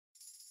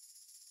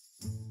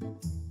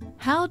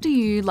How do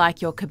you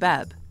like your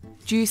kebab?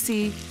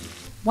 Juicy,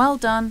 well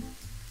done,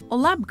 or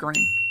lab-grown?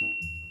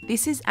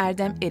 This is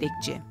Erdem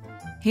Erikci.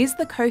 He's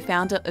the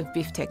co-founder of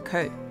Biftek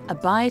Co., a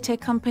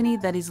biotech company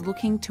that is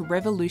looking to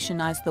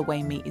revolutionise the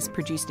way meat is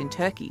produced in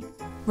Turkey.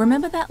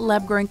 Remember that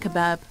lab-grown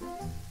kebab?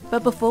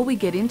 But before we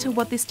get into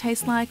what this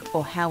tastes like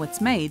or how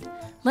it's made,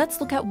 let's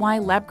look at why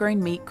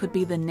lab-grown meat could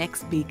be the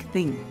next big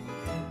thing.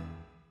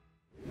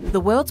 The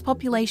world's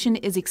population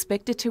is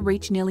expected to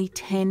reach nearly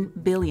 10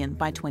 billion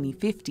by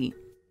 2050,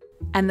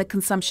 and the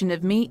consumption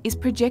of meat is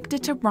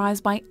projected to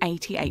rise by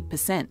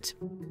 88%.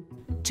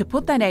 To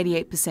put that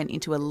 88%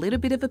 into a little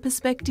bit of a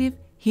perspective,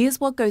 here's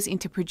what goes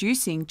into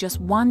producing just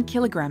 1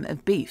 kilogram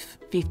of beef: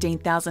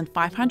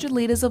 15,500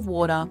 litres of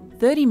water,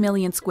 30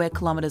 million square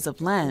kilometres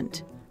of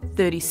land,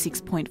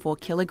 36.4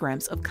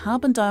 kilograms of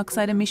carbon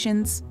dioxide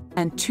emissions,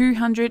 and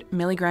 200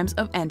 milligrams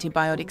of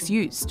antibiotics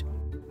used.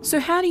 So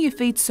how do you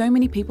feed so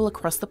many people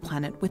across the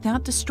planet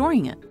without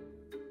destroying it?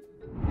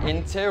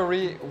 In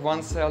theory,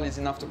 one cell is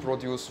enough to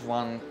produce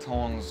 1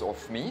 ton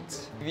of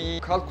meat. We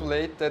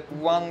calculate that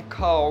 1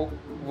 cow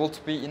would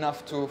be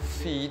enough to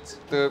feed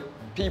the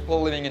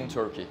people living in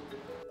Turkey.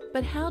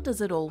 But how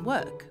does it all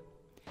work?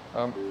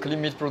 Clean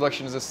meat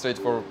production is a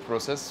straightforward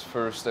process.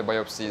 First, a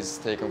biopsy is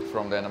taken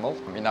from the animal.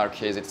 In our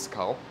case, it's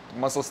cow.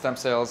 Muscle stem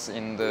cells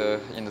in the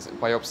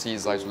biopsy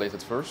is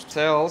isolated first.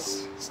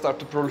 Cells start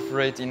to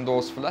proliferate in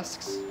those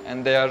flasks,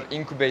 and they are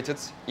incubated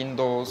in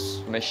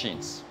those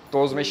machines.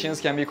 Those machines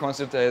can be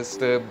considered as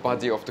the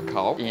body of the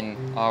cow in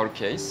our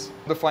case.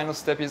 The final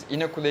step is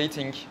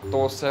inoculating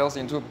those cells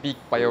into big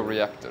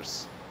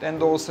bioreactors. Then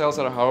those cells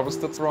are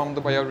harvested from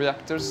the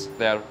bioreactors.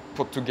 They are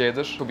put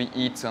together to be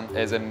eaten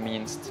as a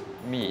minced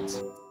meat.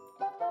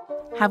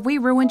 Have we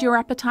ruined your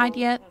appetite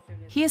yet?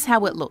 Here's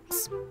how it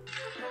looks.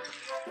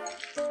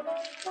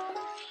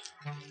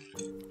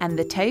 And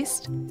the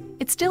taste?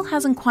 It still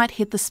hasn't quite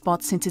hit the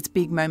spot since its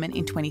big moment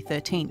in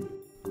 2013.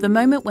 The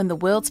moment when the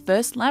world's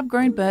first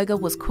lab-grown burger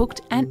was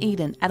cooked and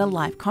eaten at a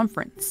live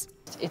conference.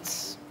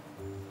 It's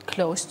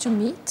close to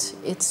meat.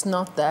 It's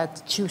not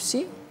that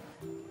juicy.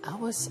 I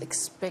was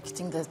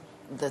expecting the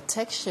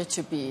texture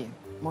to be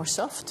more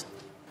soft,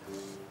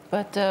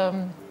 but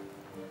the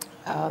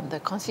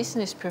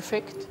consistency is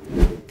perfect.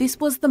 This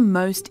was the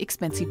most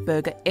expensive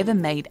burger ever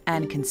made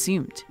and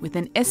consumed, with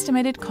an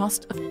estimated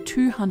cost of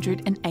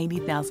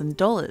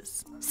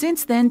 $280,000.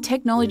 Since then,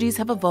 technologies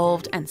have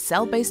evolved and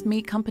cell-based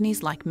meat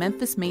companies like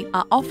Memphis Meat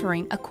are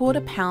offering a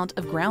quarter pound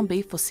of ground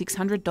beef for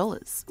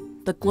 $600.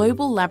 The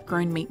global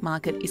lab-grown meat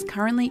market is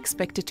currently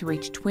expected to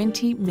reach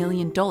 $20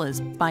 million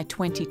by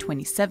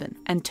 2027,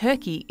 and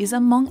Turkey is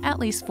among at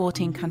least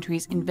 14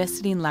 countries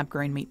invested in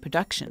lab-grown meat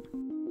production.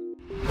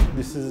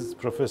 This is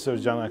Professor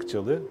Can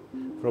Akçalı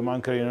from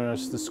Ankara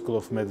University School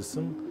of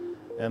Medicine,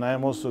 and I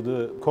am also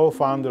the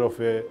co-founder of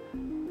a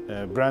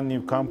brand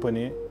new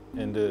company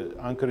in the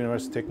Ankara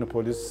University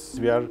Technopolis.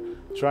 We are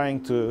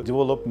trying to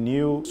develop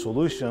new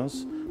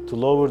solutions to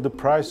lower the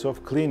price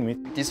of clean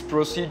meat. This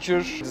procedure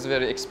is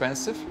very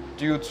expensive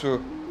due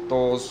to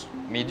those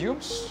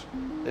mediums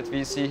that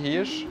we see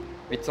here.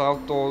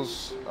 Without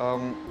those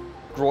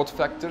growth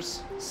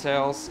factors,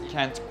 cells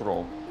can't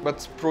grow.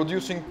 But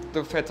producing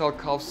the fetal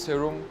calf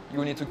serum,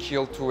 you need to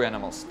kill 2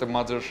 animals, the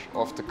mother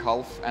of the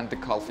calf and the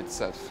calf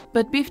itself.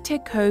 But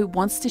Biftek Co.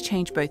 wants to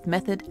change both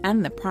method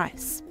and the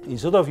price.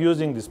 Instead of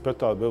using this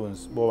fetal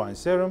bovine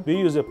serum, we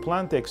use a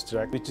plant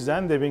extract which is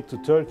endemic to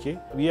Turkey.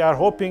 We are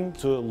hoping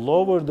to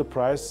lower the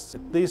price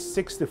at least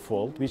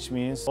 60-fold, which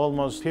means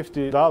almost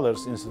 $50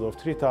 instead of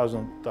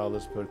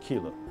 $3,000 per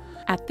kilo.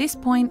 At this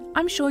point,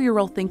 I'm sure you're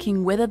all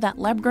thinking whether that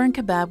lab-grown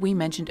kebab we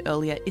mentioned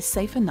earlier is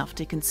safe enough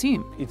to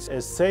consume. It's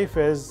as safe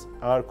as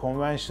our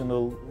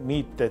conventional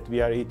meat that we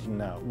are eating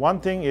now. One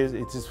thing is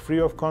it is free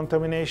of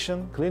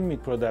contamination. Clean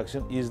meat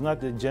production is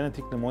not a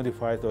genetically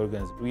modified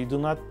organism. We do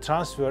not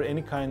transfer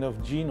any kind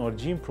of gene or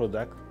gene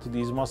product to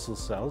these muscle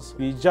cells.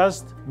 We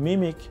just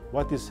mimic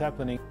what is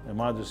happening in a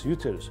mother's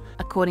uterus.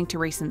 According to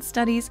recent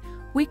studies,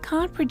 we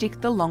can't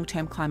predict the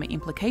long-term climate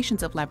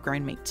implications of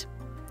lab-grown meat.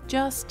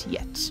 Just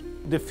yet.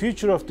 The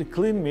future of the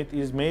clean meat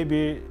is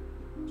maybe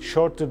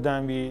shorter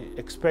than we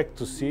expect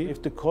to see.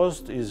 If the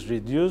cost is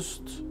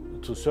reduced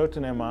to a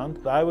certain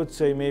amount, I would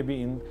say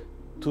maybe in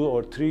 2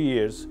 or 3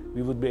 years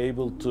we would be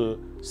able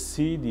to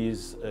see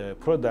these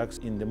products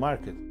in the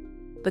market.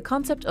 The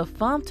concept of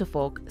farm to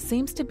fork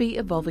seems to be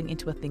evolving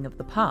into a thing of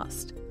the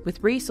past,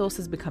 with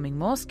resources becoming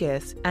more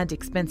scarce and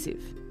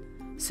expensive.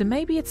 So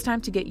maybe it's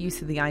time to get used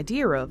to the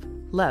idea of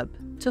lab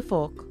to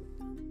fork.